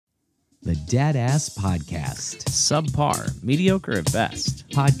The Dad Ass Podcast. Subpar, mediocre at best.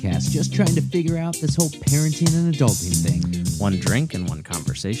 Podcast just trying to figure out this whole parenting and adulting thing. One drink and one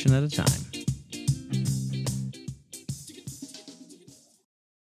conversation at a time.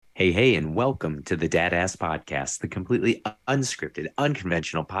 Hey, and welcome to the Dad Ass Podcast, the completely unscripted,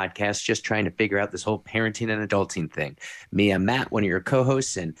 unconventional podcast just trying to figure out this whole parenting and adulting thing. Me, I'm Matt, one of your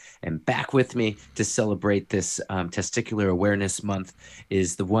co-hosts, and back with me to celebrate this Testicular Awareness Month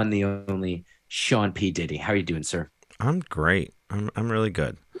is the one, the only Sean P. Diddy. How are you doing, sir? I'm great. I'm really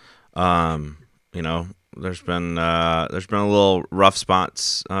good. There's been a little rough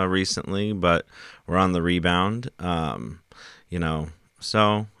spots recently, but we're on the rebound.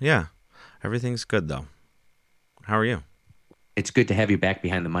 So, yeah, everything's good, though. How are you? It's good to have you back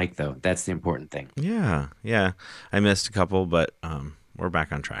behind the mic, though. That's the important thing. Yeah. I missed a couple, but we're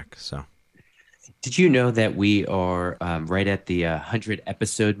back on track. So, did you know that we are right at the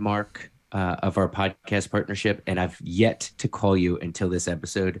 100-episode mark of our podcast partnership, and I've yet to call you until this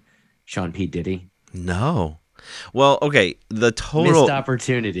episode, Sean P. Diddy? No. Well, okay, the total missed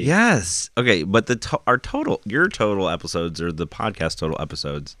opportunity. Yes. Okay, but your total episodes, or the podcast total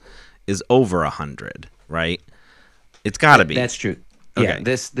episodes, is over 100, right? It's got to be. That's true. Okay. Yeah,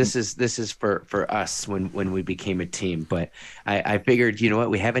 this is for us when we became a team. But I figured, you know what,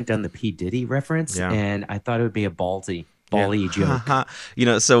 we haven't done the P. Diddy reference, and I thought it would be a bally joke.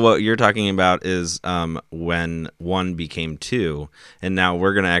 So what you're talking about is when one became two, and now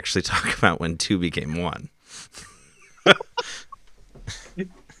we're going to actually talk about when two became one.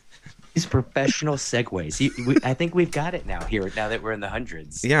 These professional segues. I think we've got it now that we're in the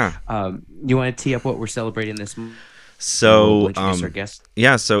hundreds. Yeah. You want to tee up what we're celebrating this month? So, introduce our guest?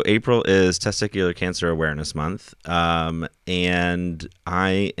 Yeah, so April is Testicular Cancer Awareness Month, and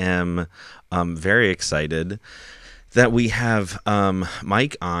I am very excited that we have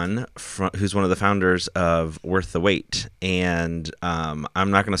Mike on, who's one of the founders of Worth the Wait. And I'm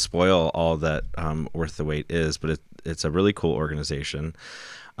not going to spoil all that Worth the Wait is, but it's a really cool organization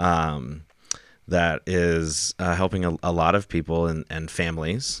that is helping a lot of people and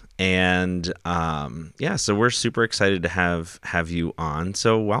families. And so we're super excited to have you on.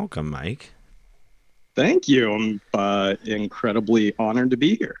 So welcome, Mike. Thank you. I'm incredibly honored to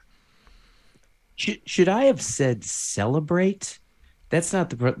be here. Should I have said celebrate? That's not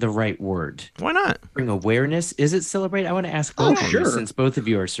the right word. Why not? Bring awareness. Is it celebrate? I want to ask both of you, since both of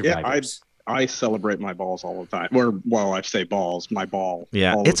you are survivors. Yeah, I celebrate my balls all the time. Or, I say balls, my ball.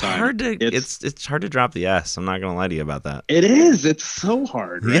 Yeah, all it's the time. hard to it's hard to drop the S. I'm not gonna lie to you about that. It is. It's so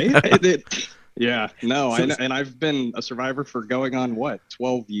hard, right? Yeah. And I've been a survivor for going on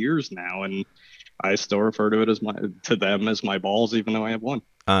 12 years now, and I still refer to it to them as my balls, even though I have one.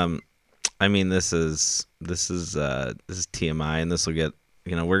 I mean, this is TMI, and this will get,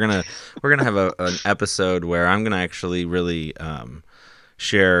 we're gonna have an episode where I'm gonna actually really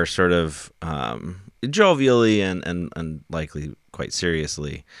share sort of jovially and likely quite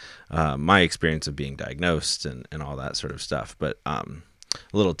seriously my experience of being diagnosed and all that sort of stuff. But a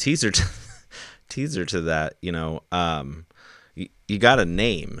little teaser to that, you got to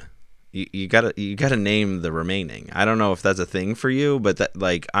name. You gotta name the remaining. I don't know if that's a thing for you, but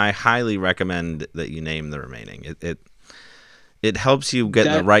I highly recommend that you name the remaining. It helps you get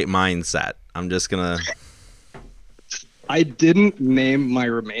in the right mindset. I'm just gonna. I didn't name my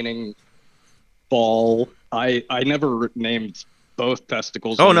remaining ball. I never named both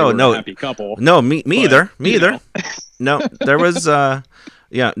testicles. Oh no, happy couple. No, me either. Me either. No, there was there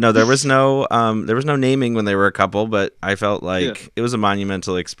was no naming when they were a couple, but I felt like it was a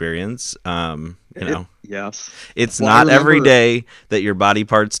monumental experience. Yes. It's not every day that your body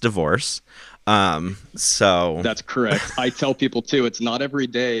parts divorce. So that's correct. I tell people too, it's not every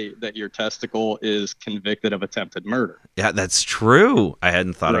day that your testicle is convicted of attempted murder. Yeah, that's true. I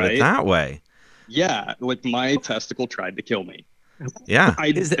hadn't thought of it that way. Yeah, like my testicle tried to kill me. Yeah.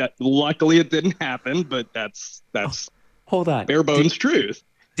 Luckily it didn't happen, but that's hold on. Bare bones truth.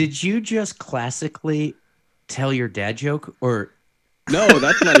 Did you just classically tell your dad joke, or? No,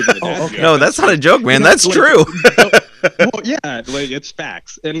 that's not even a dad joke. No, that's not a joke, man. That's true. Well, yeah, it's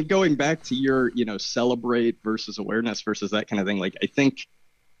facts. And going back to your, celebrate versus awareness versus that kind of thing. Like, I think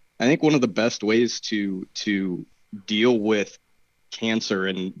one of the best ways to deal with cancer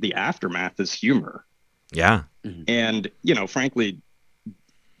and the aftermath is humor. Yeah. And, frankly,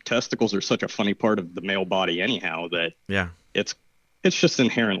 testicles are such a funny part of the male body anyhow that it's just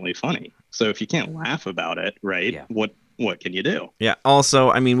inherently funny. So if you can't laugh about it, right? Yeah. What can you do? Yeah.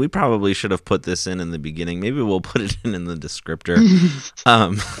 Also, I mean, we probably should have put this in the beginning. Maybe we'll put it in the descriptor.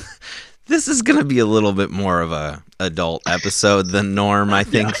 This is going to be a little bit more of a adult episode than norm, I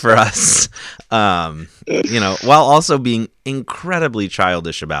think, for us. While also being incredibly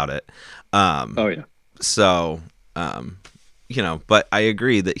childish about it. Oh yeah. So, but I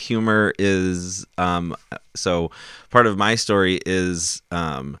agree that humor is, so part of my story is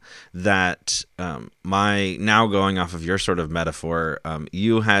that my, now going off of your sort of metaphor,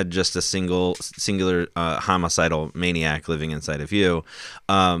 you had just a singular homicidal maniac living inside of you.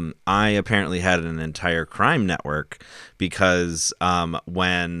 I apparently had an entire crime network because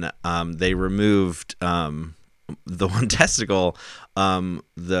when they removed the one testicle,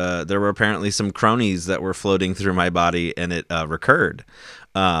 there were apparently some cronies that were floating through my body, and it recurred.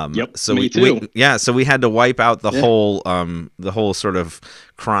 Yep. So me too. so we had to wipe out the whole sort of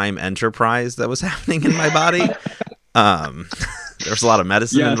crime enterprise that was happening in my body. There was a lot of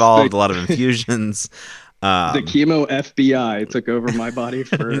medicine involved, a lot of infusions. The chemo FBI took over my body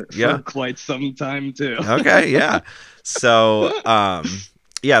for quite some time too. Okay, yeah. So,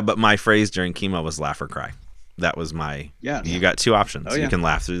 but my phrase during chemo was laugh or cry. That was my. Yeah. You got two options. Oh, yeah. You can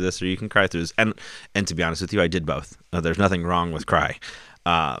laugh through this, or you can cry through this. And to be honest with you, I did both. There's nothing wrong with cry.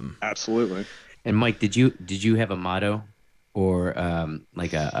 Absolutely. And Mike, did you have a motto or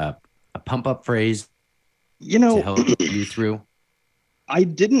like a pump up phrase? To help you through. I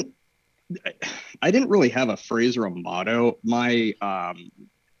didn't really have a phrase or a motto. My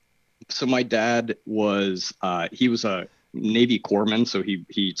dad was he was a Navy corpsman, so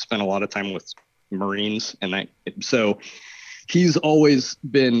he spent a lot of time with Marines, and so he's always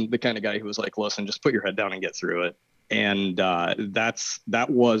been the kind of guy who was like, listen, just put your head down and get through it. And that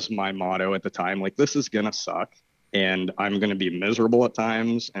was my motto at the time. Like, this is gonna suck, and I'm gonna be miserable at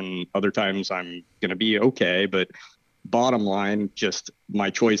times, and other times I'm gonna be okay, but bottom line, just my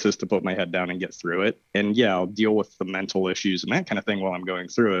choice is to put my head down and get through it. And yeah, I'll deal with the mental issues and that kind of thing while I'm going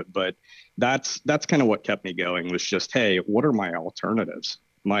through it, but that's kind of what kept me going, was just, hey, what are my alternatives?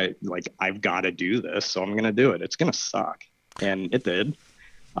 I've got to do this, so I'm going to do it. It's going to suck. And it did.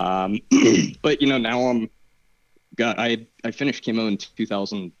 But now I finished chemo in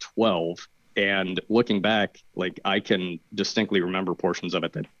 2012, and looking back, like, I can distinctly remember portions of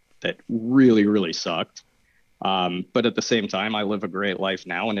it that really, really sucked. But at the same time, I live a great life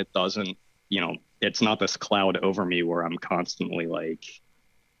now, and it doesn't, it's not this cloud over me where I'm constantly like,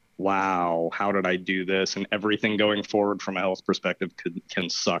 wow, how did I do this? And everything going forward from a health perspective can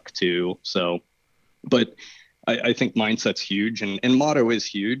suck too. So, but I think mindset's huge, and motto is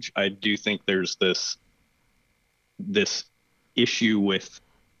huge. I do think there's this issue with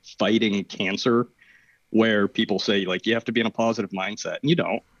fighting cancer where people say, like, you have to be in a positive mindset, and you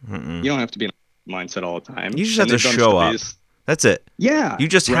don't. You don't have to be in a mindset all the time. You just have to show up. That's it. Yeah. You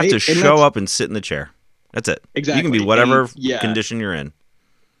just have to show up and sit in the chair. That's it. Exactly. You can be whatever condition you're in.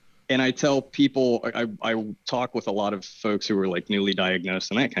 And I tell people, I talk with a lot of folks who are like newly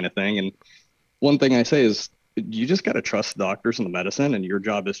diagnosed and that kind of thing. And one thing I say is, you just got to trust doctors and the medicine, and your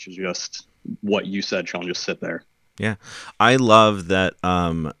job is to just, what you said, Sean, just sit there. Yeah. I love that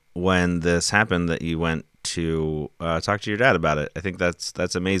when this happened that you went to talk to your dad about it. I think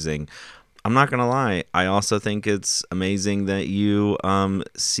that's amazing. I'm not going to lie. I also think it's amazing that you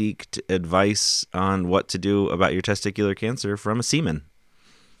seeked advice on what to do about your testicular cancer from a seaman.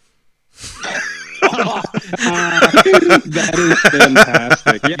 That is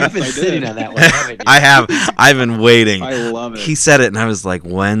fantastic. Yes, You've been sitting on that one, haven't you? I have. I've been waiting. I love it. He said it, and I was like,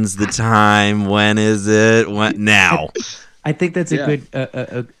 "When's the time? When is it? When now?" I think that's a good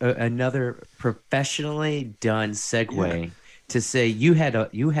another professionally done segue to say you had a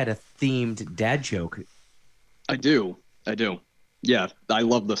themed dad joke. I do. Yeah, I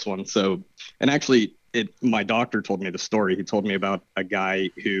love this one. So, and actually, my doctor told me the story. He told me about a guy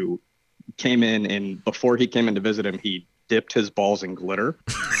who came in, and before he came in to visit him, he dipped his balls in glitter.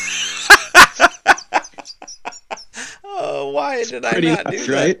 Oh, why did I not do that?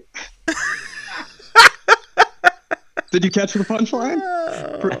 Right? Did you catch the punchline?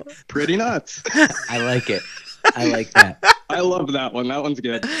 Pretty nuts. I like it. I like that. I love that one. That one's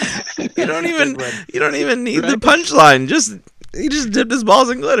good. You don't even need the punchline. He just dipped his balls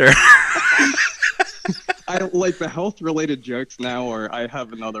in glitter. I like the health related jokes now, or I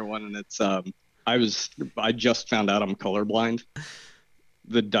have another one, and it's I just found out I'm colorblind.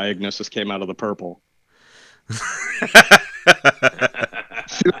 The diagnosis came out of the purple.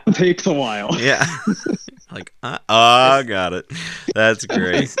 It takes a while. Yeah. Like, got it. That's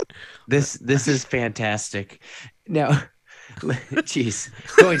great. This is fantastic. Now, geez,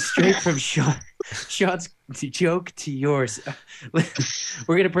 going straight from Sean's joke to yours.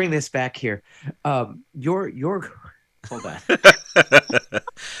 We're gonna bring this back here. Your hold on.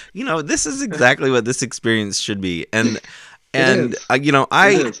 this is exactly what this experience should be. And It is. I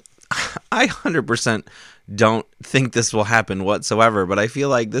It is. I 100% don't think this will happen whatsoever, but I feel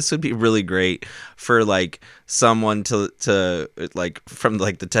like this would be really great for like someone to like from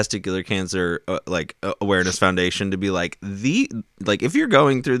like the Testicular Cancer Awareness Foundation to be like if you're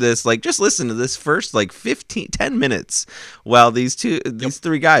going through this, like just listen to this first like 10 minutes while these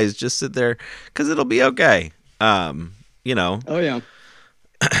three guys just sit there, because it'll be okay. Oh yeah.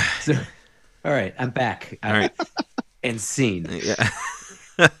 So, all right, I'm back. All right. And scene. Yeah.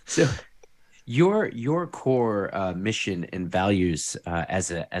 So your core mission and values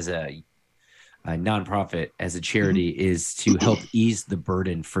as a nonprofit, as a charity, is to help ease the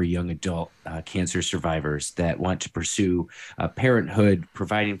burden for young adult cancer survivors that want to pursue parenthood,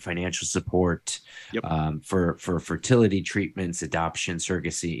 providing financial support for fertility treatments, adoption,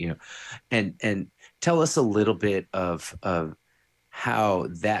 surrogacy, and tell us a little bit of how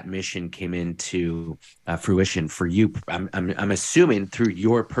that mission came into fruition for you. I'm assuming through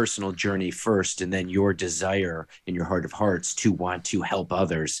your personal journey first, and then your desire in your heart of hearts to want to help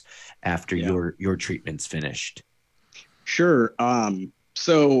others after your treatment's finished. Sure.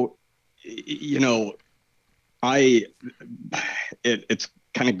 So, it's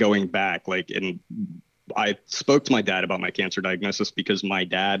kind of going back, and I spoke to my dad about my cancer diagnosis because my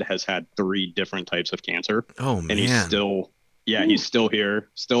dad has had 3 different types of cancer. Oh man. And he's still here,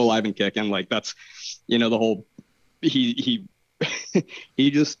 still alive and kicking. Like that's, the whole, he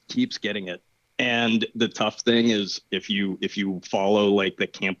just keeps getting it. And the tough thing is if you follow like the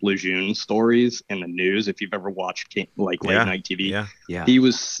Camp Lejeune stories in the news, if you've ever watched late night TV, he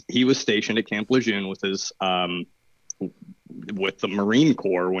was stationed at Camp Lejeune with his, with the Marine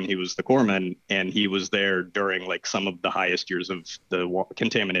Corps when he was the corpsman, and he was there during like some of the highest years of the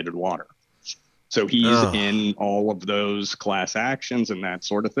contaminated water. So he's in all of those class actions and that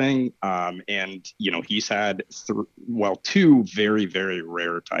sort of thing. And, he's had 2 very, very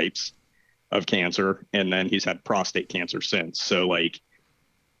rare types of cancer. And then he's had prostate cancer since. So like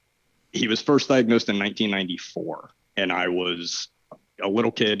he was first diagnosed in 1994. And I was a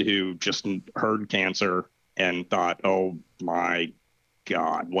little kid who just heard cancer and thought, oh my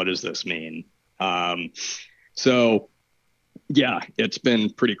God, what does this mean? So yeah, it's been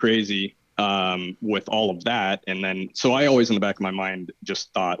pretty crazy. With all of that. And then, so I always in the back of my mind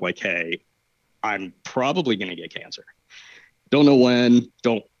just thought like, hey, I'm probably going to get cancer. Don't know when,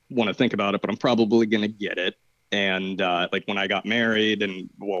 don't want to think about it, but I'm probably going to get it. And like when I got married,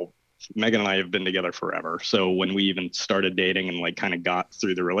 and Megan and I have been together forever. So when we even started dating and like kind of got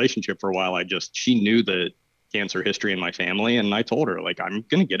through the relationship for a while, she knew the cancer history in my family. And I told her like, I'm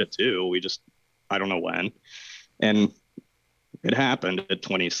going to get it too. I don't know when. And it happened at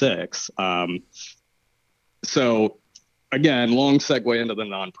 26. So again, long segue into the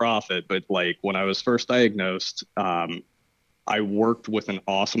nonprofit, but like when I was first diagnosed, I worked with an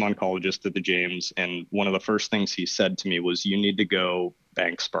awesome oncologist at the James. And one of the first things he said to me was, you need to go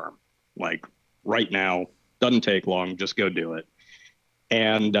bank sperm, like right now, doesn't take long, just go do it.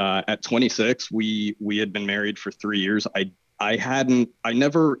 And at 26, we had been married for 3 years. I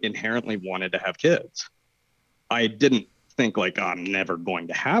never inherently wanted to have kids. I didn't think like, oh, I'm never going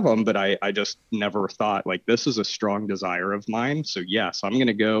to have them, but I just never thought like this is a strong desire of mine. So yes, I'm going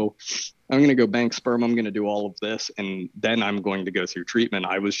to go bank sperm. I'm going to do all of this. And then I'm going to go through treatment.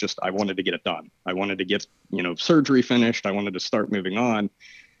 I wanted to get it done. I wanted to get, surgery finished. I wanted to start moving on.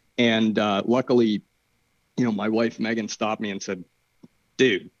 And luckily, my wife, Megan, stopped me and said,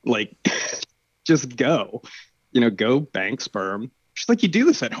 dude, like, just go, go bank sperm. She's like, you do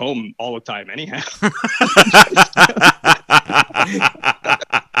this at home all the time anyhow.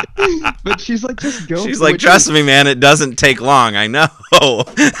 But she's like, just go. She's like, trust me, man, it doesn't take long. I know. Oh,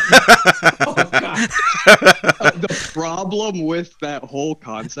 God. The problem with that whole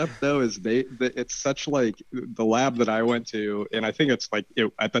concept, though, is it's such like the lab that I went to, and I think it's like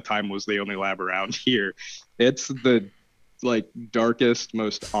at the time was the only lab around here. It's the like darkest,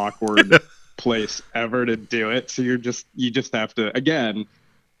 most awkward place ever to do it. So you just have to, again,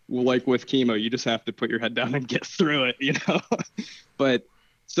 like with chemo, you just have to put your head down and get through it, But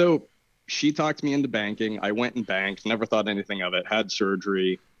so she talked me into banking. I went and banked, never thought anything of it, had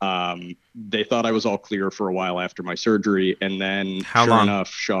surgery. They thought I was all clear for a while after my surgery. And then How sure long? enough,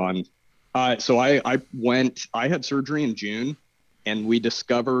 Sean, so I had surgery in June, and we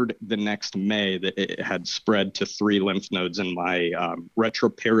discovered the next May that it had spread to 3 lymph nodes in my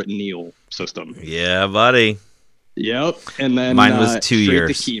retroperitoneal system. Yeah, buddy. Yep. And then mine was 2 straight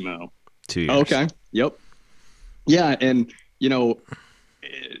years. to chemo. 2 years. Okay. Yep. Yeah, and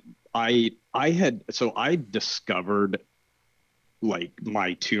I discovered like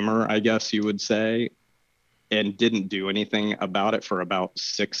my tumor, I guess you would say, and didn't do anything about it for about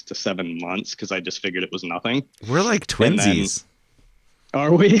 6 to 7 months because I just figured it was nothing. We're like And then- twinsies.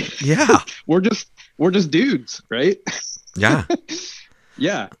 Are we? Yeah. we're just dudes, right? Yeah.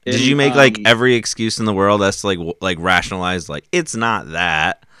 Yeah. Did And, you make like every excuse in the world as to like rationalize like it's not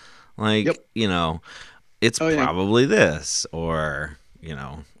that, like Yep. you know, it's Oh, yeah. probably this, or you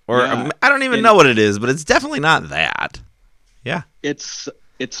know, or Yeah. I don't even And- know what it is, but it's definitely not that. Yeah. It's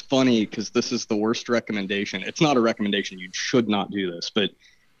funny because this is the worst recommendation. It's not a recommendation. You should not do this. But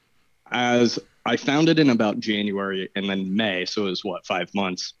as I found it in about January and then May, so it was 5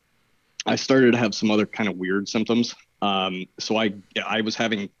 months, I started to have some other kind of weird symptoms. So I was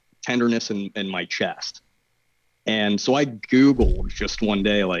having tenderness in my chest. And so I Googled just one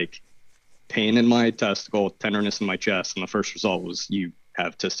day, like pain in my testicle, tenderness in my chest. And the first result was you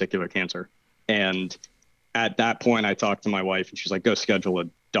have testicular cancer. And at that point, I talked to my wife and she's like, go schedule a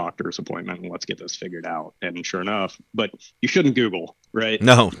doctor's appointment and let's get this figured out. And sure enough, but you shouldn't Google, right?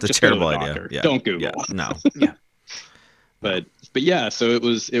 No, it's a Just go to terrible the idea. doctor. Yeah. Don't Google. Yeah. No. But yeah, so it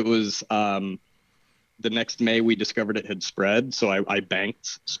was the next May we discovered it had spread. So I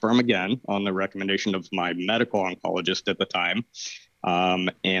banked sperm again on the recommendation of my medical oncologist at the time.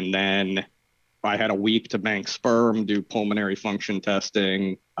 And then I had a week to bank sperm, do pulmonary function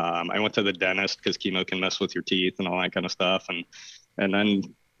testing. I went to the dentist because chemo can mess with your teeth and all that kind of stuff. And then,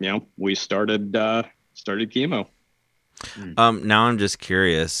 we started chemo. Now I'm just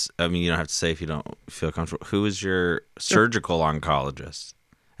curious. I mean, you don't have to say if you don't feel comfortable. Who is your surgical oncologist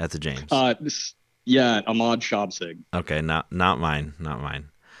at the James? Ahmad Shabsig. Okay, not mine.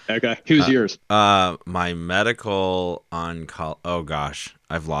 Okay, who's yours? My medical oh gosh,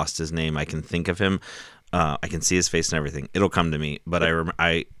 I've lost his name. I can think of him. I can see his face and everything. It'll come to me. But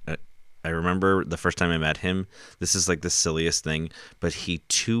I remember the first time I met him. This is like the silliest thing, but he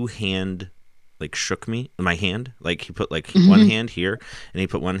two-hand like shook my hand. Like he put like one hand here and he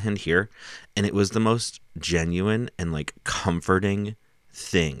put one hand here, and it was the most genuine and like comforting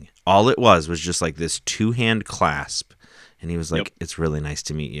thing. All it was just like this two-hand clasp. And he was like, Yep. "It's really nice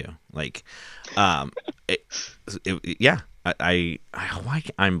to meet you." Like, I'm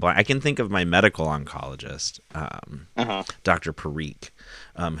blind. I can think of my medical oncologist, Dr. Parikh,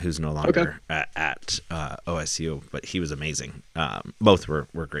 who's no longer at OSU, but he was amazing. Both were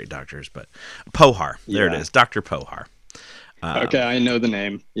great doctors, but Pohar, there it is, Dr. Pohar. Okay, I know the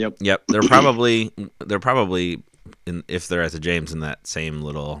name. Yep. Yep, they're probably if they're at the James in that same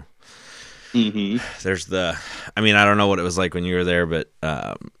little. There's I don't know what it was like when you were there, but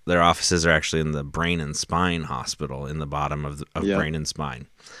their offices are actually in the Brain and Spine Hospital in the bottom of Brain and Spine.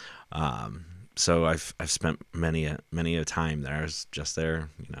 So I've spent many a time there. I was just there,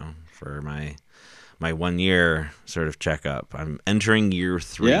 for my 1 year sort of checkup. I'm entering year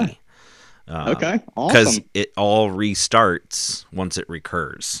 3. Yeah. Okay. Awesome. Because it all restarts once it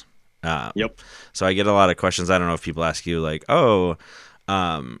recurs. Yep. So I get a lot of questions. I don't know if people ask you like, oh.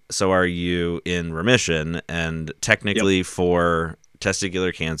 So are you in remission? And technically for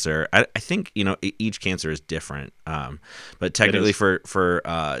testicular cancer, I think, each cancer is different. But technically for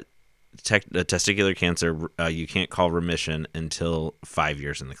testicular cancer, you can't call remission until 5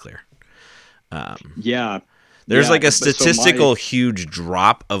 years in the clear. There's like a statistical huge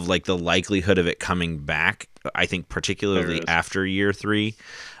drop of like the likelihood of it coming back. I think particularly after year 3.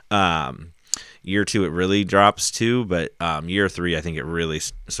 Year 2, it really drops too, but year 3, I think it really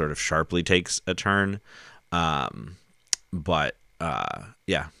sort of sharply takes a turn.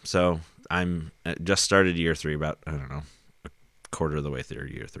 So I'm just started year 3, about, I don't know, a quarter of the way through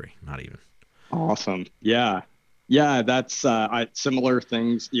year 3, not even. Awesome. Yeah, that's similar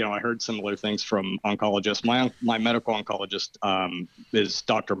things. I heard similar things from oncologists. My medical oncologist is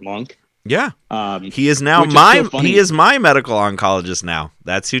Dr. Monk. Yeah. He is now he is my medical oncologist now.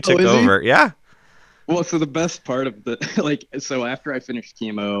 That's who took over. Yeah. Well, so the best part of so after I finished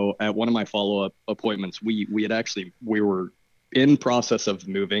chemo at one of my follow-up appointments, we were in process of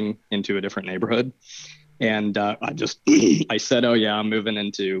moving into a different neighborhood. And I said, oh yeah, I'm moving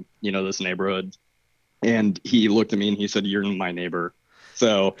into, this neighborhood. And he looked at me and he said, you're my neighbor.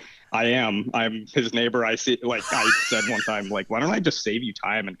 So I'm his neighbor. I see, like I said one time, like, why don't I just save you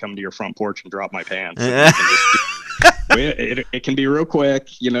time and come to your front porch and drop my pants? It can be real quick,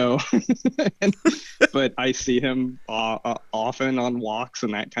 but I see him often on walks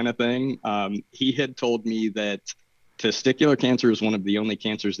and that kind of thing. He had told me that testicular cancer is one of the only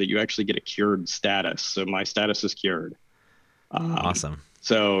cancers that you actually get a cured status. So my status is cured. Awesome.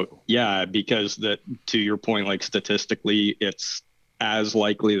 So yeah, because to your point, like statistically, it's as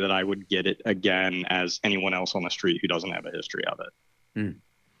likely that I would get it again as anyone else on the street who doesn't have a history of it. Mm.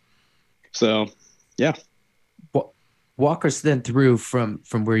 So, yeah. Walk us then through from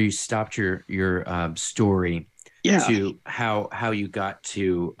where you stopped your story to how you got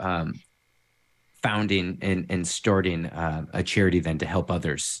to founding and starting a charity then to help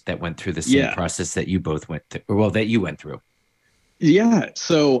others that went through the same process that you both went through, or well, that you went through. Yeah.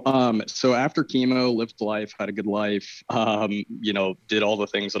 So after chemo, lived life, had a good life, did all the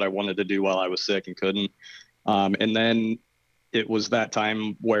things that I wanted to do while I was sick and couldn't. And then it was that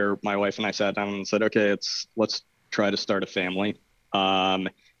time where my wife and I sat down and said, okay, let's try to start a family.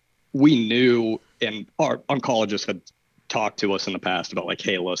 We knew, and our oncologist had talked to us in the past about like,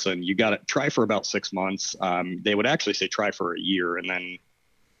 hey, listen, you got to try for about 6 months. They would actually say try for a year and then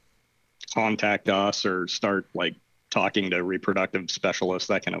contact us or start like talking to reproductive specialists,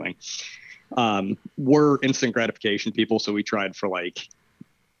 that kind of thing. We're instant gratification people. So we tried for like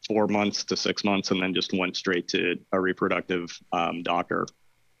 4 months to 6 months and then just went straight to a reproductive doctor.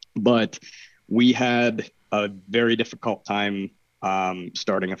 But we had a very difficult time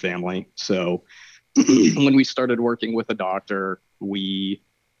starting a family. So when we started working with a doctor, we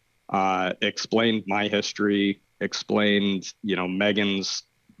explained my history, explained, Megan's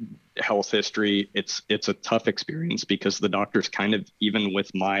health history. It's a tough experience because the doctors kind of, even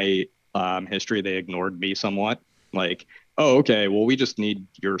with my history, they ignored me somewhat. Like, oh, okay, well, we just need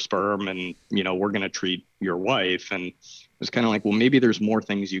your sperm and, we're going to treat your wife. And it's kind of like, well, maybe there's more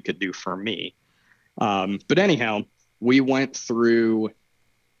things you could do for me. But anyhow, we went through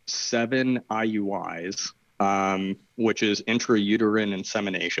 7 IUIs, which is intrauterine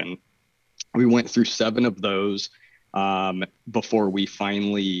insemination. We went through 7 of those before we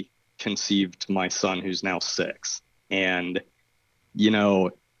finally conceived my son, who's now 6. And,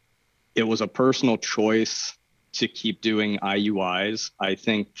 it was a personal choice to keep doing IUIs. I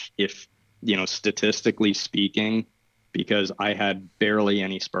think if, statistically speaking, because I had barely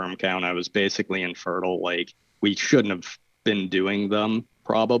any sperm count, I was basically infertile. Like, we shouldn't have been doing them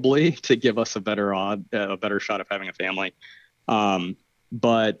probably to give us a better shot of having a family.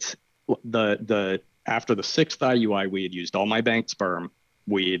 But after the 6th IUI, we had used all my banked sperm.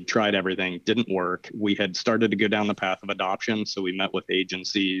 We had tried everything, didn't work. We had started to go down the path of adoption. So we met with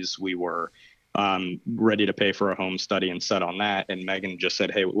agencies. We were ready to pay for a home study and set on that. And Megan just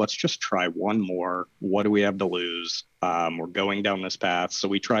said, hey, let's just try one more. What do we have to lose? We're going down this path. So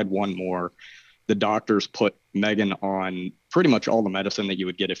we tried one more. The doctors put Megan on pretty much all the medicine that you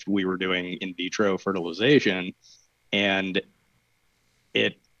would get if we were doing in vitro fertilization. And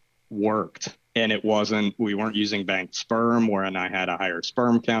it worked. And we weren't using banked sperm wherein I had a higher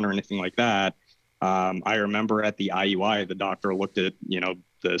sperm count or anything like that. I remember at the IUI, the doctor looked at,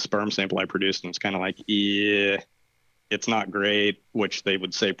 the sperm sample I produced and was kind of like, yeah, it's not great, which they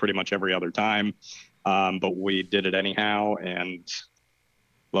would say pretty much every other time. But we did it anyhow. And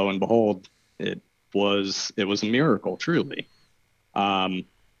lo and behold, it was a miracle, truly.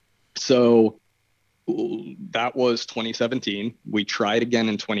 So that was 2017. We tried again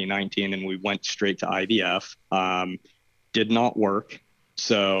in 2019 and we went straight to IVF. Did not work.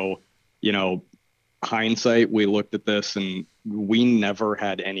 So, hindsight, we looked at this and we never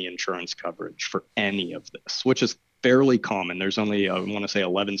had any insurance coverage for any of this, which is fairly common. There's only, I want to say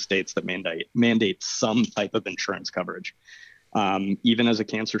 11 states that mandate some type of insurance coverage. Even as a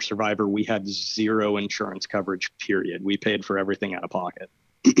cancer survivor, we had 0 insurance coverage, period. We paid for everything out of pocket.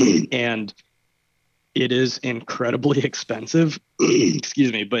 And it is incredibly expensive.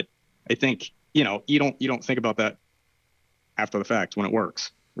 Excuse me. But I think, you don't think about that after the fact when it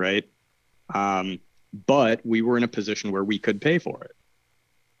works, right? But we were in a position where we could pay for it.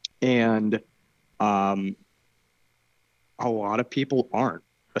 And a lot of people aren't,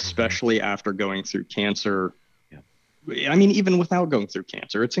 especially after going through cancer. I mean, even without going through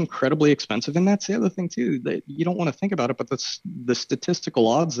cancer, it's incredibly expensive. And that's the other thing, too, that you don't want to think about it. But the statistical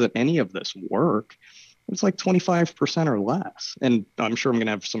odds that any of this work, it's like 25% or less. And I'm sure I'm going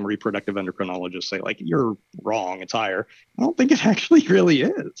to have some reproductive endocrinologists say, like, you're wrong, it's higher. I don't think it actually really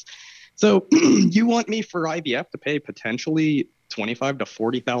is. So you want me for IVF to pay potentially $25,000 to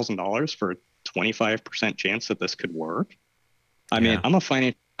 $40,000 for a 25% chance that this could work? I mean, I'm a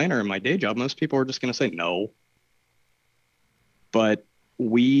financial planner in my day job. Most people are just going to say no. But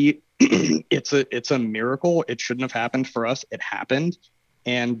it's a miracle. It shouldn't have happened for us. It happened.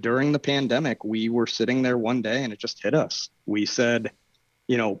 And during the pandemic, we were sitting there one day and it just hit us. We said,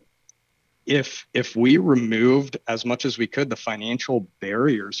 if we removed as much as we could the financial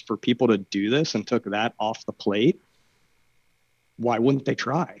barriers for people to do this and took that off the plate, why wouldn't they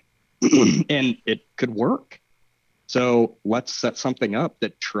try? And it could work. So let's set something up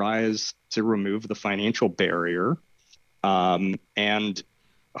that tries to remove the financial barrier, and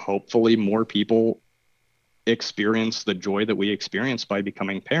hopefully more people experience the joy that we experience by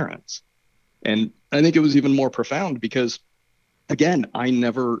becoming parents. And I think it was even more profound because, again, I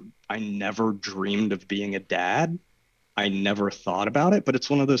never dreamed of being a dad. I never thought about it, but it's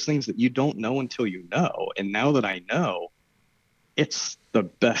one of those things that you don't know until you know. And now that I know, it's the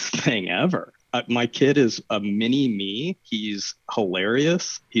best thing ever. My kid is a mini me. He's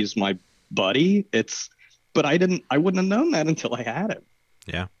hilarious. He's my buddy. But I wouldn't have known that until I had him.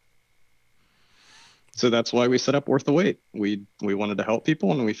 Yeah. So that's why we set up Worth the Wait. We wanted to help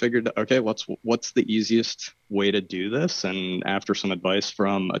people, and we figured, okay, what's the easiest way to do this? And after some advice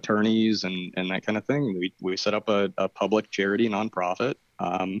from attorneys and that kind of thing, we set up a public charity nonprofit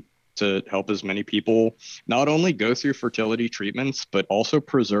to help as many people not only go through fertility treatments, but also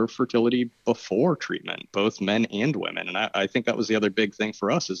preserve fertility before treatment, both men and women. And I think that was the other big thing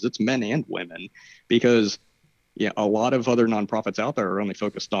for us, is it's men and women, because a lot of other nonprofits out there are only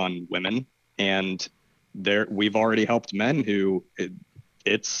focused on women, and we've already helped men who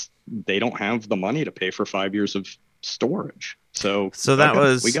they don't have the money to pay for 5 years of storage. So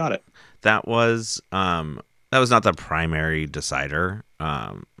we got it. That was not the primary decider.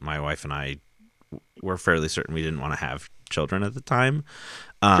 My wife and I were fairly certain we didn't want to have children at the time.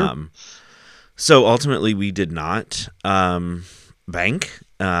 Sure. So ultimately we did not bank.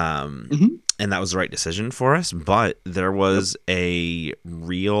 And that was the right decision for us. But there was a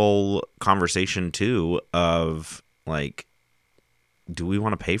real conversation too of like, do we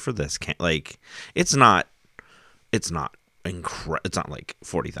want to pay for this? It's not like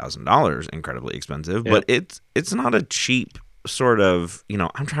 $40,000 incredibly expensive, but it's not a cheap sort of,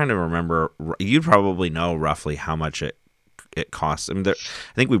 I'm trying to remember. You probably know roughly how much it costs. I mean, I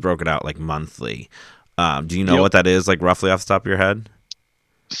think we broke it out like monthly. Do you know what that is, like roughly off the top of your head?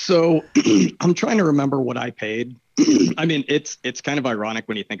 So I'm trying to remember what I paid. I mean, it's kind of ironic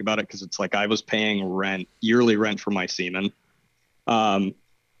when you think about it, because it's like I was paying yearly rent for my semen. And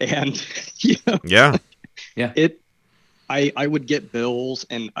Yeah. I would get bills,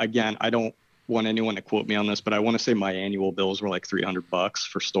 and again, I don't want anyone to quote me on this, but I want to say my annual bills were like $300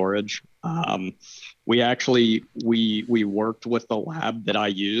 for storage. We worked with the lab that I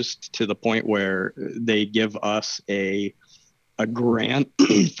used to the point where they give us a grant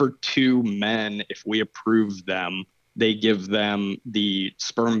for 2 men. If we approve them, they give them the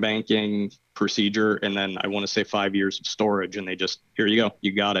sperm banking procedure, and then I want to say 5 years of storage, and they just, here you go,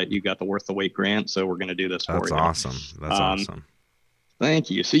 you got it, you got the Worth the Wait grant, so we're going to do this for you. That's awesome. That's awesome.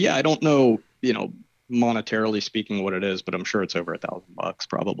 Thank you. So I don't know, monetarily speaking what it is, but I'm sure it's over $1,000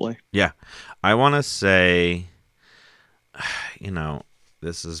 probably. Yeah. I want to say,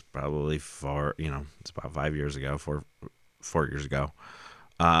 this is probably it's about 5 years ago, 4 years ago.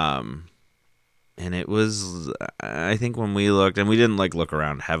 And it was, I think when we looked, and we didn't look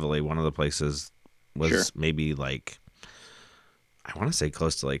around heavily, one of the places was maybe I want to say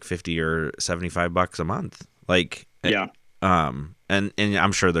close to $50 or $75 a month. And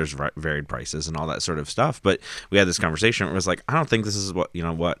I'm sure there's varied prices and all that sort of stuff, but we had this conversation. It was like, I don't think this is what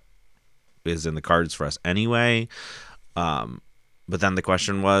is in the cards for us anyway. But then the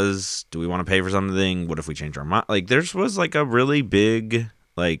question was, do we want to pay for something? What if we change our mind? There was a really big,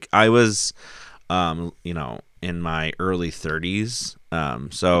 I was, in my early 30s.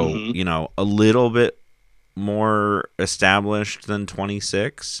 A little bit more established than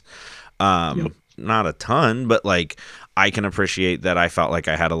 26. Not a ton, but I can appreciate that I felt like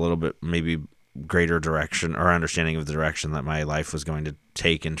I had a little bit maybe greater direction or understanding of the direction that my life was going to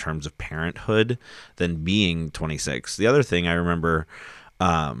take in terms of parenthood than being 26. The other thing I remember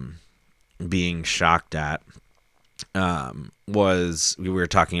being shocked at was we were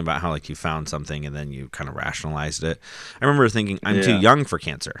talking about how you found something and then you kind of rationalized it. I remember thinking I'm too young for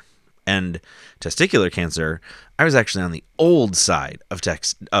cancer. And testicular cancer, I was actually on the old side of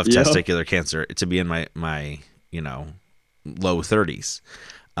testicular cancer to be in my low 30s.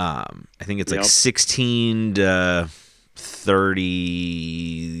 I think it's 16 to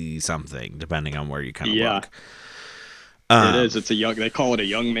 30 something, depending on where you kind of look. It is. They call it a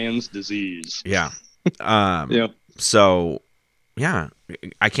young man's disease. Yeah. So, yeah,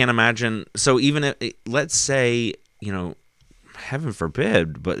 I can't imagine. So even if, let's say, heaven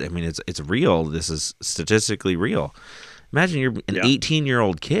forbid, but I mean, it's real. This is statistically real. Imagine you're an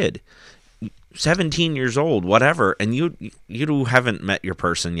 18-year-old kid, 17 years old, whatever, and you haven't met your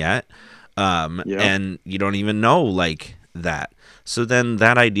person yet, and you don't even know that. So then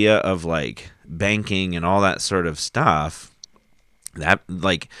that idea of banking and all that sort of stuff, that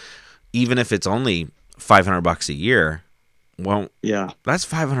even if it's only $500 a year. Well, Yeah. that's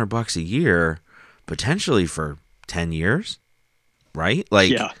 $500 a year potentially for 10 years, right?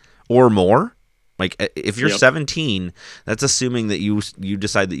 Like, Yeah. or more. Like, if you're Yep. 17, that's assuming that you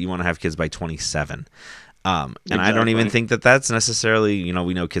decide that you want to have kids by 27. And I don't even Exactly. think that that's necessarily,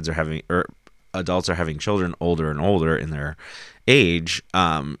 we know kids are having, or adults are having children older and older in their age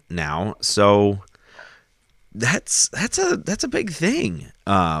now. So that's a big thing.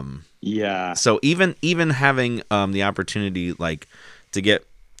 Yeah. So even having the opportunity, like, to get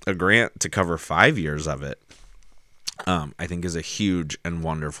a grant to cover 5 years of it, I think is a huge and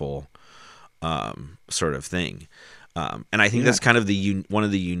wonderful sort of thing. And I think that's kind of one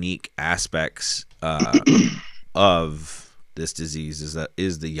of the unique aspects of this disease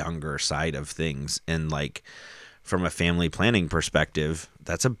is the younger side of things. And, like, from a family planning perspective,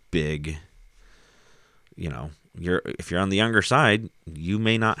 that's a big, if you're on the younger side, you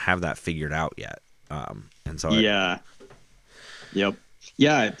may not have that figured out yet. And so Yeah. Yep.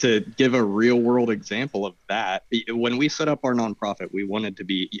 Yeah, to give a real world example of that, when we set up our nonprofit, we wanted to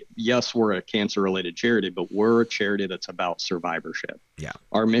be, yes, we're a cancer related charity, but we're a charity that's about survivorship. Yeah.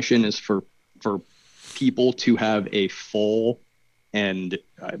 Our mission is for people to have a full and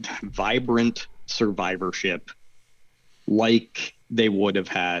vibrant survivorship like they would have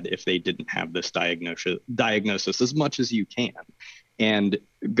had if they didn't have this diagnosis as much as you can. And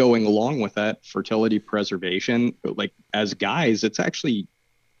going along with that, fertility preservation, like, as guys, it's actually,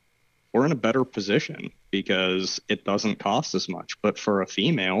 we're in a better position because it doesn't cost as much. But for a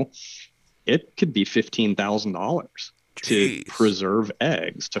female, it could be $15,000 to preserve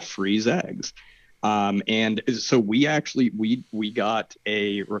eggs, to freeze eggs. And so we actually, we got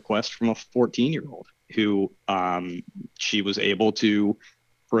a request from a 14-year-old who she was able to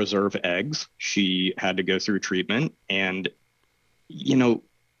preserve eggs. She had to go through treatment, and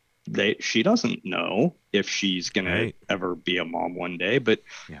she doesn't know if she's gonna ever be a mom one day, but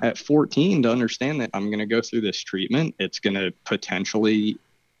at 14, to understand that I'm gonna go through this treatment, it's gonna potentially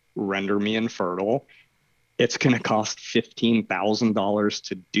render me infertile. It's gonna cost $15,000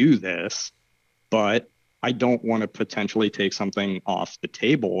 to do this, but I don't want to potentially take something off the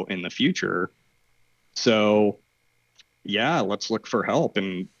table in the future. So yeah, let's look for help.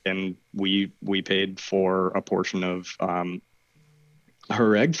 And we paid for a portion of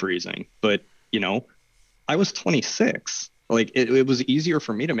her egg freezing. But I was 26. Like, it was easier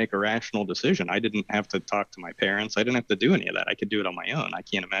for me to make a rational decision. I didn't have to talk to my parents. I didn't have to do any of that. I could do it on my own. I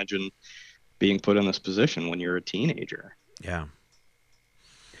can't imagine being put in this position when you're a teenager. Yeah.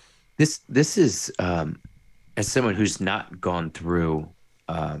 This is as someone who's not gone through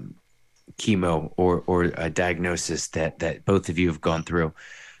chemo or a diagnosis that both of you have gone through,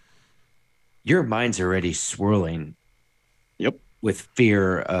 your mind's already swirling. Yep. With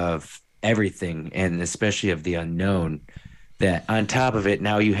fear of everything, and especially of the unknown, that on top of it,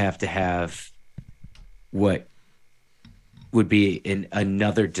 now you have to have what would be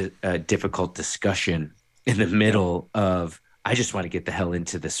another difficult discussion in the middle of, I just want to get the hell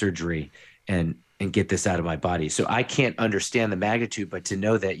into the surgery and get this out of my body. So I can't understand the magnitude, but to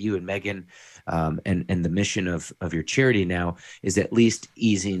know that you and Megan and the mission of your charity now is at least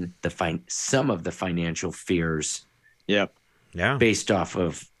easing some of the financial fears. Yeah. Yeah. Based off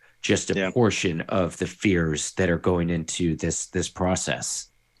of just a portion of the fears that are going into this process.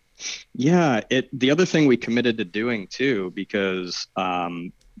 Yeah. The other thing we committed to doing too, because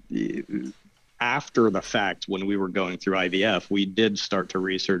after the fact, when we were going through IVF, we did start to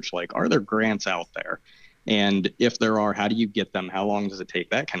research, like, are there grants out there? And if there are, how do you get them? How long does it take?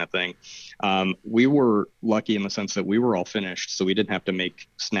 That kind of thing. We were lucky in the sense that we were all finished, so we didn't have to make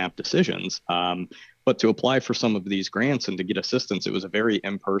snap decisions. But to apply for some of these grants and to get assistance, it was a very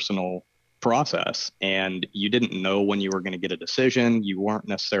impersonal process. And you didn't know when you were going to get a decision. You weren't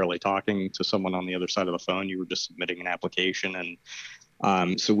necessarily talking to someone on the other side of the phone. You were just submitting an application.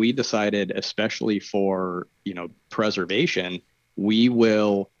 And so we decided, especially for, preservation,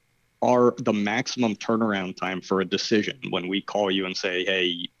 the maximum turnaround time for a decision when we call you and say,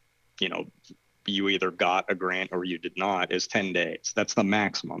 hey, you either got a grant or you did not, is 10 days. That's the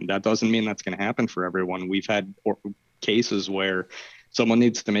maximum. That doesn't mean that's going to happen for everyone. We've had cases where someone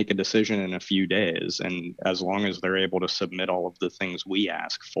needs to make a decision in a few days. And as long as they're able to submit all of the things we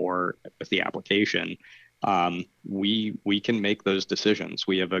ask for with the application, we can make those decisions.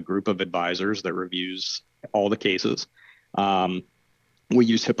 We have a group of advisors that reviews all the cases. We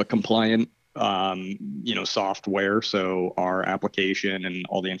use HIPAA compliant software. So our application and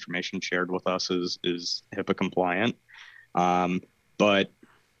all the information shared with us is HIPAA compliant. But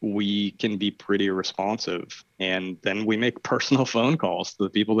we can be pretty responsive, and then we make personal phone calls to the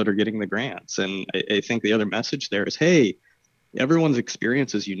people that are getting the grants. And I think the other message there is, hey, everyone's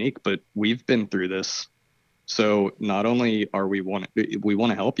experience is unique, but we've been through this. So not only are we want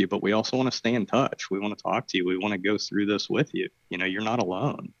to help you, but we also want to stay in touch. We want to talk to you. We want to go through this with you. You know, you're not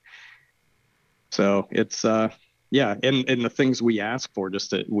alone. So it's yeah, and the things we ask for,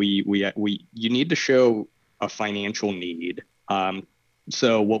 just that you need to show a financial need.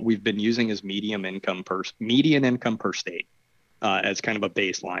 So what we've been using is median income per state as kind of a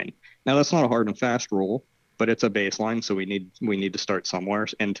baseline. Now that's not a hard and fast rule, but it's a baseline. So we need to start somewhere.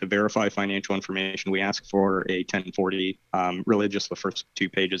 And to verify financial information, we ask for a 1040, really just the first 2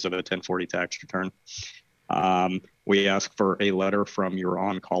 pages of a 1040 tax return. We ask for a letter from your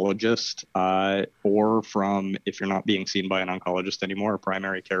oncologist, or from, if you're not being seen by an oncologist anymore, a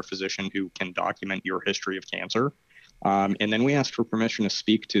primary care physician who can document your history of cancer. And then we ask for permission to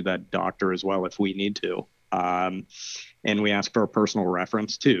speak to that doctor as well if we need to. And we ask for a personal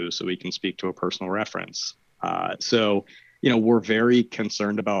reference too, so we can speak to a personal reference. So, you know, we're very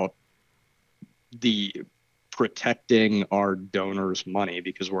concerned about the protecting our donors' money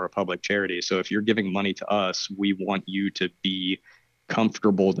because we're a public charity. So if you're giving money to us, we want you to be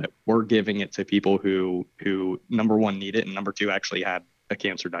comfortable that we're giving it to people who number one need it, and number two actually had a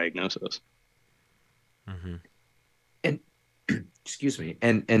cancer diagnosis. Mm-hmm. And excuse me,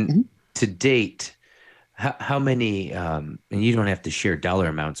 and to date, how many, and you don't have to share dollar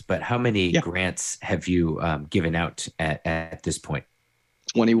amounts, but how many grants have you given out at this point?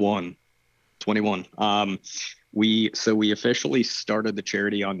 21. We officially started the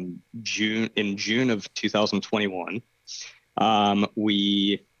charity in June of 2021.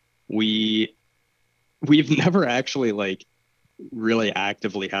 We've never actually really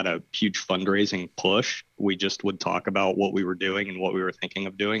actively had a huge fundraising push. We just would talk about what we were doing and what we were thinking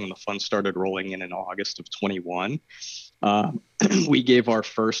of doing, and the funds started rolling in August of 21. We gave our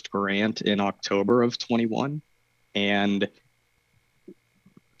first grant in October of 21, and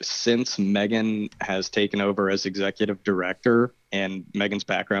since Megan has taken over as executive director, and Megan's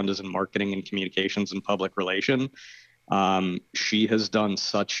background is in marketing and communications and public relation, she has done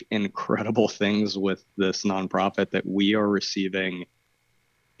such incredible things with this nonprofit that we are receiving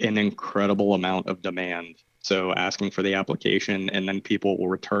an incredible amount of demand. So asking for the application and then people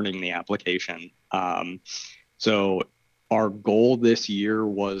returning the application. So our goal this year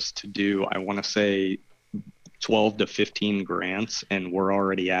was to do, I want to say, 12 to 15 grants, and we're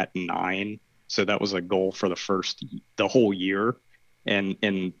already at 9. So that was a goal for the whole year,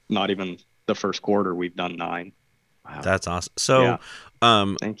 and not even the first quarter, we've done 9. Wow. That's awesome. So,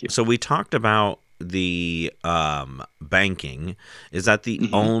 thank you. So we talked about the banking. Is that the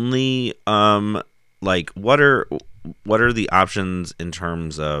only what are the options in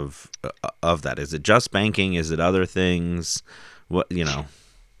terms of that? Is it just banking? Is it other things? What, you know?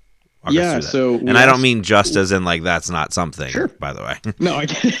 Yeah. So, and I don't mean just as in that's not something. Sure. By the way. No, I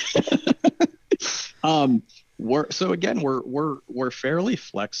get it. We're fairly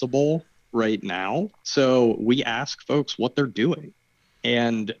flexible right now. So we ask folks what they're doing,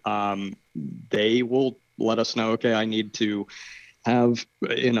 and they will let us know, okay, I need to have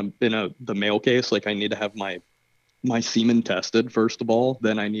the mail case, I need to have my semen tested first of all,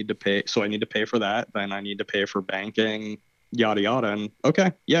 then I need to pay. So I need to pay for that. Then I need to pay for banking, yada, yada. And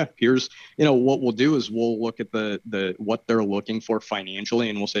okay, yeah, here's, what we'll do is we'll look at the what they're looking for financially,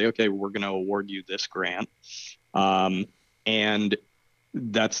 and we'll say, okay, we're going to award you this grant. And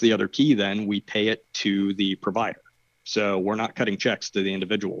that's the other key. Then we pay it to the provider. So we're not cutting checks to the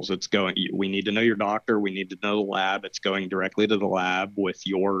individuals. We need to know your doctor. We need to know the lab. It's going directly to the lab with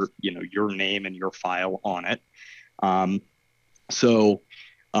your name and your file on it.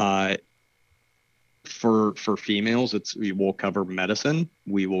 For females, we will cover medicine.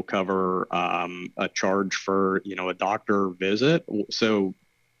 We will cover a charge for a doctor visit. So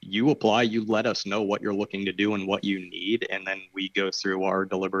you apply, you let us know what you're looking to do and what you need, and then we go through our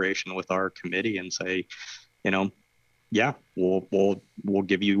deliberation with our committee and say, yeah, we'll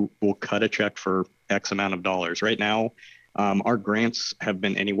cut a check for X amount of dollars. Right now, our grants have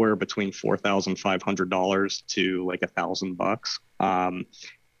been anywhere between $4,500 to $1,000.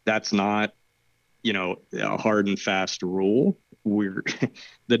 That's not, a hard and fast rule.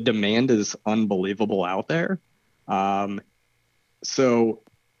 The demand is unbelievable out there. So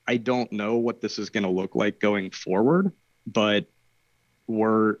I don't know what this is going to look like going forward, but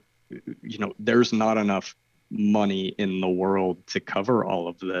there's not enough money in the world to cover all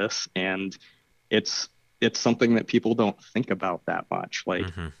of this. And it's something that people don't think about that much.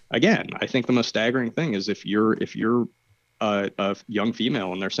 Again, I think the most staggering thing is if you're a young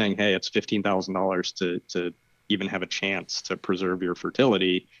female and they're saying, hey, it's $15,000 to even have a chance to preserve your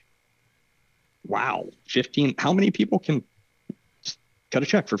fertility. Wow, 15. How many people can cut a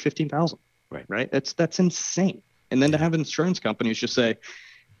check for 15,000? Right. That's insane. And then to have insurance companies just say,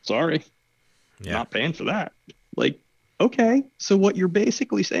 sorry, not paying for that. Like, okay, so what you're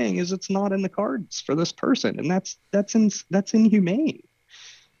basically saying is it's not in the cards for this person, and that's inhumane.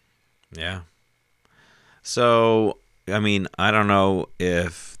 Yeah. So, I mean, I don't know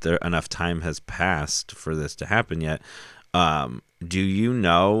if there enough time has passed for this to happen yet. Do you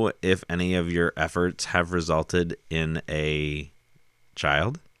know if any of your efforts have resulted in a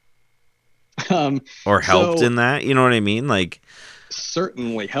child? Or helped in that? You know what I mean? Like,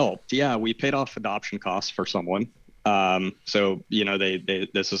 certainly helped. Yeah, we paid off adoption costs for someone. So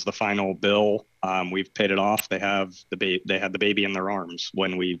this is the final bill. We've paid it off. They had the baby in their arms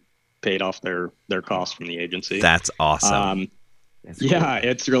when we paid off their costs from the agency. That's awesome. That's cool. Yeah,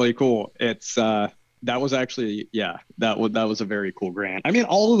 it's really cool. It's that was actually that was a very cool grant. I mean,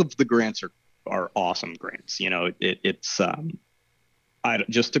 all of the grants are awesome grants. It's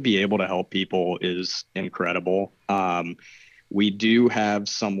just to be able to help people is incredible. We do have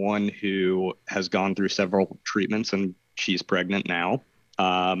someone who has gone through several treatments and she's pregnant now.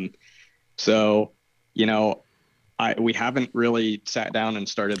 So, we haven't really sat down and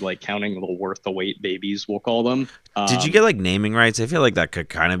started like counting the worth the wait babies, we'll call them. Did you get like naming rights? I feel like that could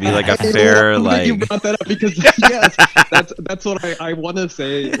kind of be like a fair, like. You brought that up because yes, that's what I want to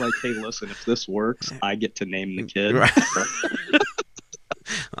say. Like, hey, listen, if this works, I get to name the kid. Right.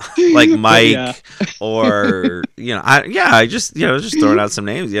 Like Mike, or I just just throwing out some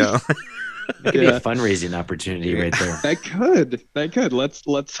names. It could be a fundraising opportunity right there. That could. Let's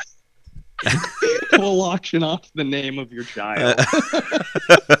we'll auction off the name of your child.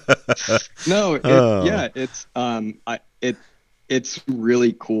 No, it's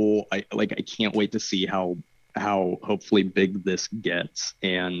really cool. I can't wait to see how hopefully big this gets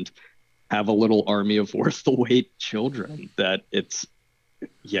and have a little army of worth the wait children. That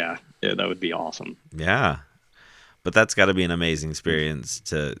would be awesome. Yeah, but that's got to be an amazing experience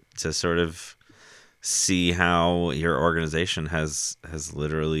to sort of see how your organization has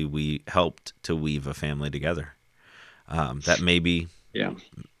literally helped to weave a family together. That maybe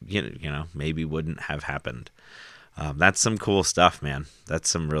maybe wouldn't have happened. That's some cool stuff, man. That's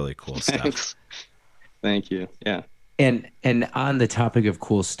some really cool stuff. Thank you. Yeah. And on the topic of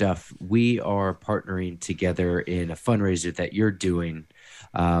cool stuff, we are partnering together in a fundraiser that you're doing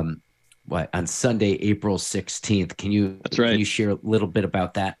on Sunday, April 16th. Can you share a little bit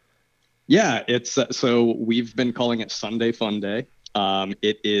about that? Yeah, it's so we've been calling it Sunday Fun Day.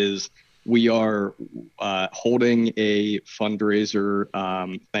 We are holding a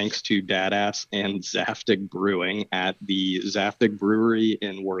fundraiser thanks to Dadass and Zaftig Brewing at the Zaftig Brewery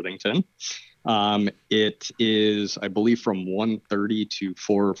in Worthington. It is, I believe, from 1:30 to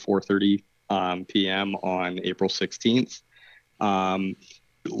 4:30 p.m. on April 16th.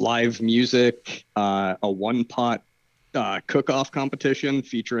 Live music, a one-pot cook-off competition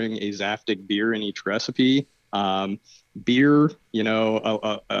featuring a Zaftig beer in each recipe. Beer,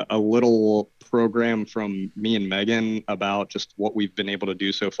 a little program from me and Megan about just what we've been able to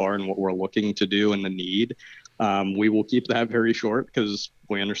do so far and what we're looking to do and the need. We will keep that very short because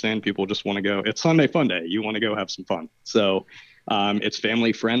we understand people just want to go. It's Sunday Fun Day. You want to go have some fun. So it's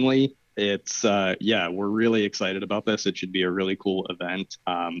family friendly. It's we're really excited about this. It should be a really cool event.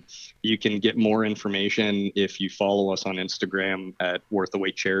 You can get more information if you follow us on Instagram at Worth the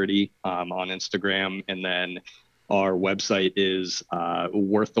Wait Charity on Instagram, and then our website is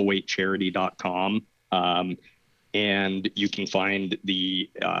worththewaitcharity.com. And you can find the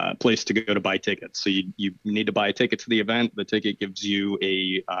place to go to buy tickets. So you need to buy a ticket to the event. The ticket gives you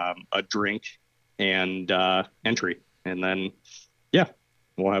a drink and entry, and then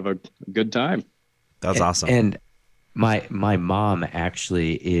we'll have a good time. That's awesome. And my mom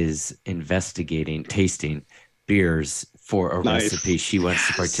actually is tasting beers for a recipe. She wants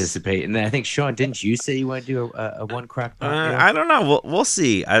to participate. And then I think, Sean, didn't you say you want to do a one crock pot? I don't know. We'll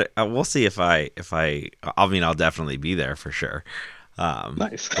see. We'll see if I mean, I'll definitely be there for sure.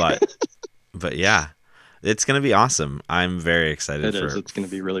 Nice. But yeah, it's going to be awesome. I'm very excited. It's going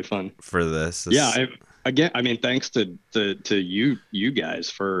to be really fun for this. Thanks to you guys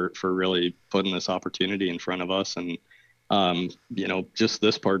for really putting this opportunity in front of us. And, just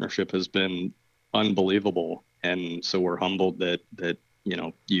this partnership has been unbelievable. And so we're humbled that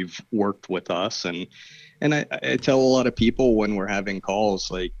you've worked with us. And I tell a lot of people when we're having calls,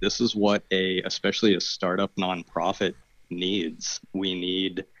 like, this is what especially a startup nonprofit needs. We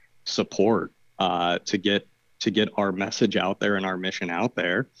need support to get get our message out there and our mission out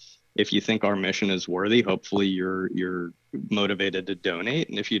there. If you think our mission is worthy, hopefully you're motivated to donate.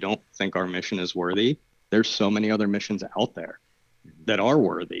 And if you don't think our mission is worthy, there's so many other missions out there that are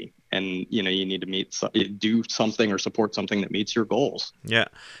worthy. And, you need to do something or support something that meets your goals. Yeah.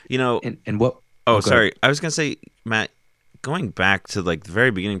 And what? Oh, go sorry. ahead. I was going to say, Matt, going back to like the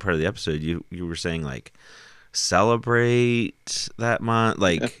very beginning part of the episode, you were saying like celebrate that month.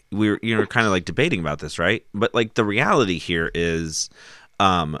 Like we were kind of like debating about this, right? But like the reality here is,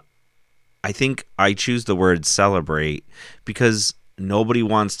 I think I choose the word celebrate because nobody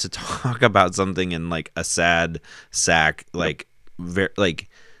wants to talk about something in like a sad sack, like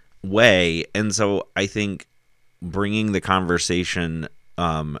way. And so I think bringing the conversation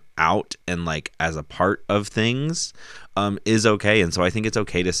out and like as a part of things is okay. And so I think it's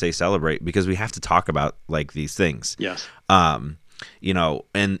okay to say celebrate because we have to talk about like these things. Yes. And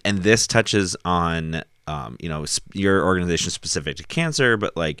this touches on your organization specific to cancer,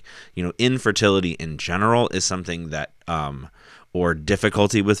 but like, infertility in general is something that, or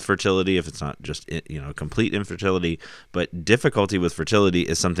difficulty with fertility, if it's not just, complete infertility, but difficulty with fertility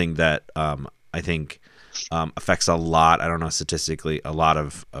is something that, I think, affects a lot, I don't know, statistically, a lot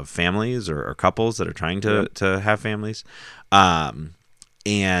of families or couples that are trying to have families.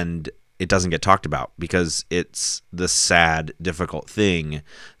 And it doesn't get talked about because it's the sad, difficult thing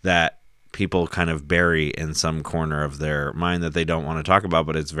that people kind of bury in some corner of their mind that they don't want to talk about,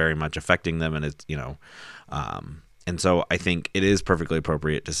 but it's very much affecting them. And it's, and so I think it is perfectly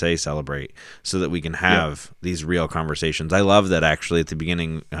appropriate to say celebrate so that we can have these real conversations. I love that actually at the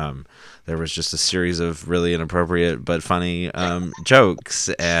beginning, there was just a series of really inappropriate but funny jokes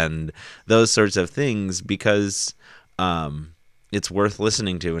and those sorts of things because it's worth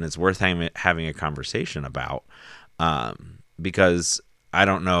listening to and it's worth having a conversation about because I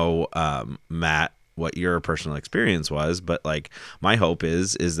don't know, Matt, what your personal experience was, but like my hope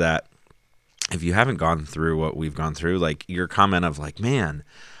is that if you haven't gone through what we've gone through, like your comment of like, man,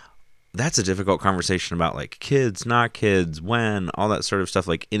 that's a difficult conversation about like kids, not kids, when, all that sort of stuff,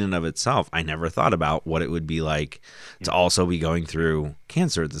 like in and of itself, I never thought about what it would be like to also be going through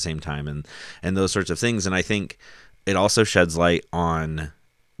cancer at the same time and those sorts of things. And I think it also sheds light on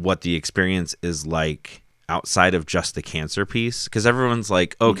what the experience is like outside of just the cancer piece, because everyone's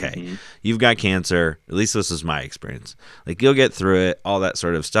like, okay, you've got cancer, at least this is my experience, like you'll get through it, all that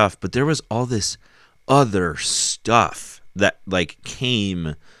sort of stuff. But there was all this other stuff that like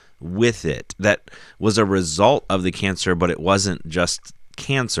came with it that was a result of the cancer, but it wasn't just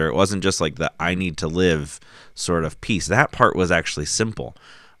cancer. It wasn't just like the I need to live sort of piece. That part was actually simple.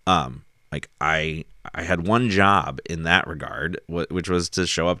 Like I had one job in that regard, which was to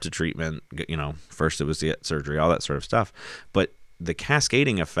show up to treatment. First it was to get surgery, all that sort of stuff. But the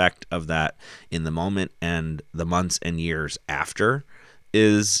cascading effect of that in the moment and the months and years after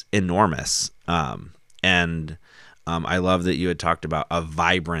is enormous. And I love that you had talked about a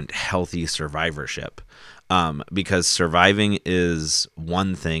vibrant, healthy survivorship. Because surviving is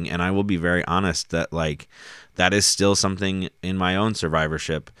one thing, and I will be very honest that like that is still something in my own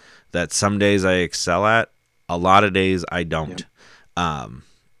survivorship that some days I excel at, a lot of days I don't.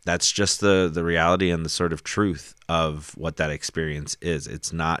 That's just the reality and the sort of truth of what that experience is.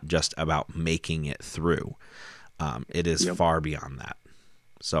 It's not just about making it through. It is far beyond that.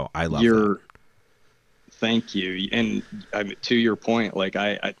 So I love that. Thank you. And to your point, like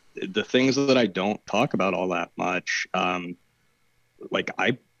I the things that I don't talk about all that much, like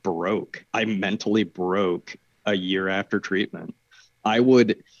I mentally broke a year after treatment.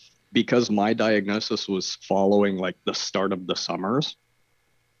 Because my diagnosis was following like the start of the summers,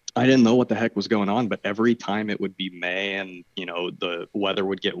 I didn't know what the heck was going on, but every time it would be May and, the weather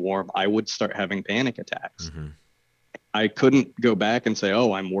would get warm, I would start having panic attacks. I couldn't go back and say,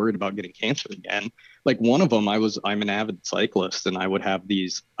 oh, I'm worried about getting cancer again. Like one of them, I'm an avid cyclist and I would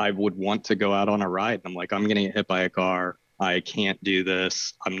want to go out on a ride. And I'm like, I'm going to get hit by a car. I can't do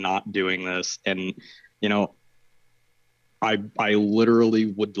this. I'm not doing this. And, I literally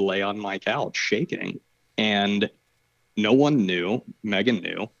would lay on my couch shaking and no one knew. Megan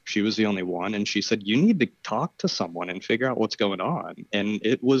knew. She was the only one. And she said, you need to talk to someone and figure out what's going on. And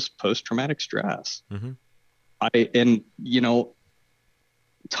it was post-traumatic stress.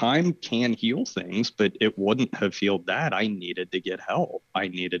 Time can heal things, but it wouldn't have healed that. I needed to get help. I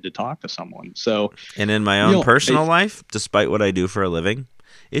needed to talk to someone. So, and in my own personal life, despite what I do for a living,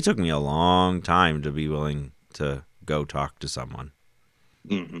 it took me a long time to be willing to go talk to someone.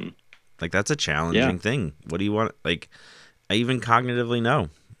 Like that's a challenging thing. What do you want? Like I even cognitively know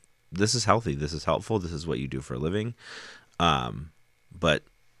this is healthy. This is helpful. This is what you do for a living. But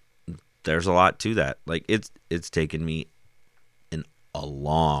there's a lot to that. Like it's taken me a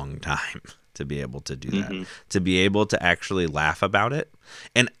long time to be able to do that, to be able to actually laugh about it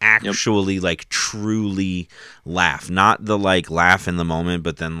and actually like truly laugh, not the like laugh in the moment,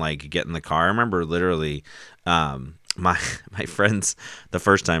 but then like get in the car. I remember literally, my friends, the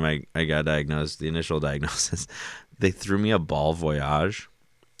first time I got diagnosed, the initial diagnosis, they threw me a ball voyage.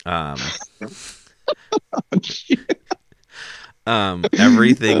 Everything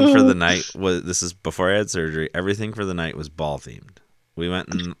for the night was, this is before I had surgery, everything for the night was ball themed. We went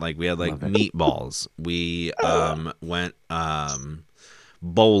and like we had like meatballs. We went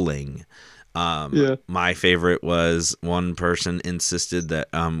bowling. My favorite was one person insisted that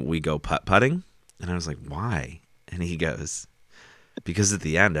we go putt-putting, and I was like, why? And he goes, because at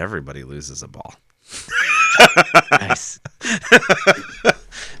the end everybody loses a ball. Nice.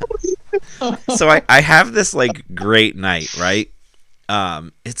 So I have this like great night, right?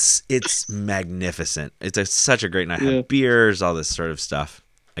 It's magnificent. It's such a great night. I had beers, all this sort of stuff.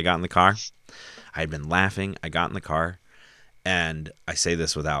 I got in the car. I had been laughing. I got in the car, and I say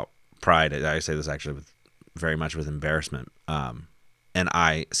this without pride. I say this actually very much with embarrassment. And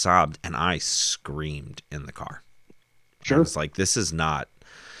I sobbed and I screamed in the car. Sure. I was like, this is not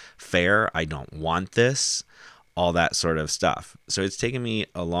fair. I don't want this. All that sort of stuff. So it's taken me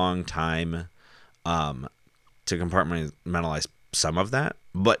a long time to compartmentalize some of that,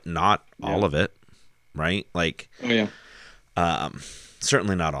 but not all of it, right? Like,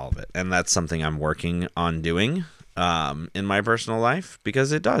 certainly not all of it. And that's something I'm working on doing in my personal life,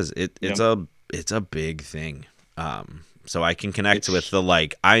 because it does. It's a big thing. So I can connect with the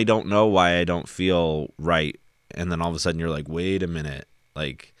like, I don't know why I don't feel right. And then all of a sudden you're like, wait a minute,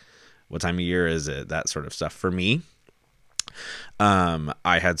 like, what time of year is it? That sort of stuff. For me,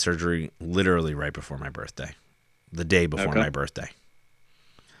 I had surgery literally right before my birthday, the day before my birthday,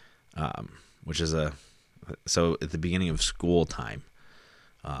 which is so at the beginning of school time.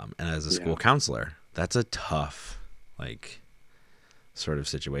 And as a school counselor, that's a tough, like, sort of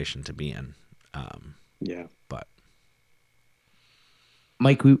situation to be in. But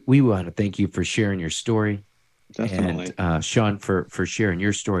Mike, we want to thank you for sharing your story. Definitely. And Sean for sharing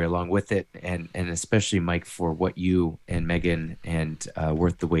your story along with it, and especially Mike for what you and Megan and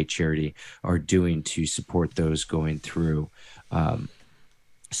Worth the Wait charity are doing to support those going through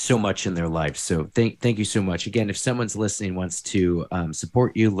so much in their lives. So thank you so much. Again, if someone's listening, wants to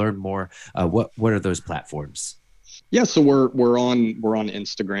support you, learn more, what are those platforms? Yeah, so we're on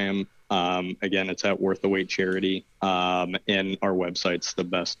Instagram. Again, it's at Worth the Wait Charity. And our website's the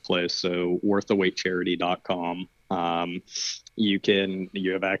best place. So worththewaitcharity.com.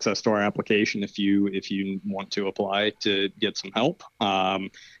 You have access to our application if you want to apply to get some help.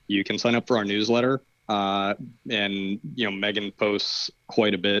 You can sign up for our newsletter. And Megan posts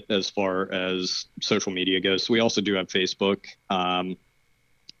quite a bit as far as social media goes. So we also do have Facebook.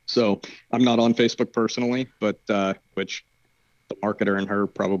 So I'm not on Facebook personally, but which the marketer in her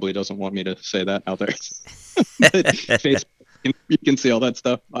probably doesn't want me to say that out there. But Facebook, you can see all that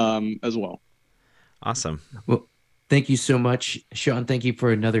stuff as well. Awesome. Well, thank you so much, Sean. Thank you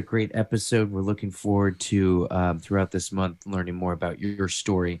for another great episode. We're looking forward to throughout this month learning more about your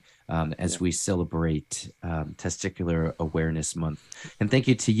story as we celebrate Testicular Awareness Month. And thank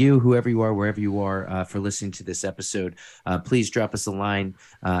you to you, whoever you are, wherever you are, for listening to this episode. Please drop us a line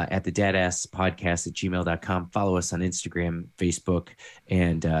at the dadasspodcast@gmail.com. Follow us on Instagram, Facebook,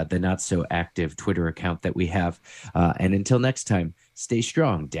 and the not so active Twitter account that we have. And until next time, stay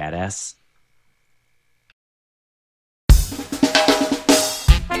strong, Dadass.